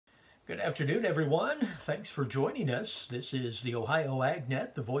Good afternoon, everyone. Thanks for joining us. This is the Ohio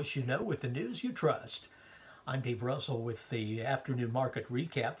AgNet, the voice you know with the news you trust. I'm Dave Russell with the afternoon market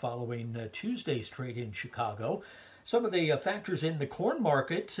recap following Tuesday's trade in Chicago. Some of the factors in the corn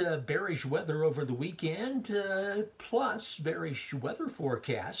market, bearish weather over the weekend, plus bearish weather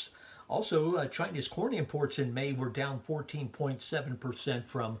forecasts. Also, China's corn imports in May were down 14.7%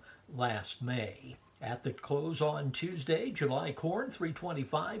 from last May. At the close on Tuesday, July corn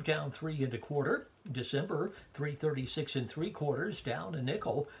 325 down 3 1/4. December 336 3/4 down a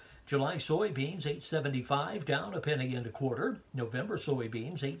nickel. July soybeans 875 down a penny and a quarter. November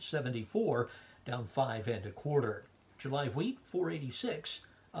soybeans 874 down 5 1/4. July wheat 486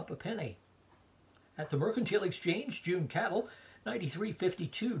 up a penny. At the Mercantile Exchange, June cattle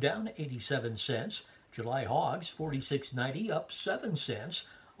 93.52 down 87 cents. July hogs 46.90 up 7 cents.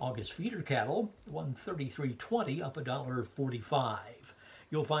 August feeder cattle, 133.20 up $1.45.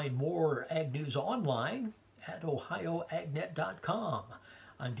 You'll find more ag news online at ohioagnet.com.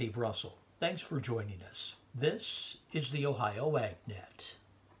 I'm Dave Russell. Thanks for joining us. This is the Ohio AgNet.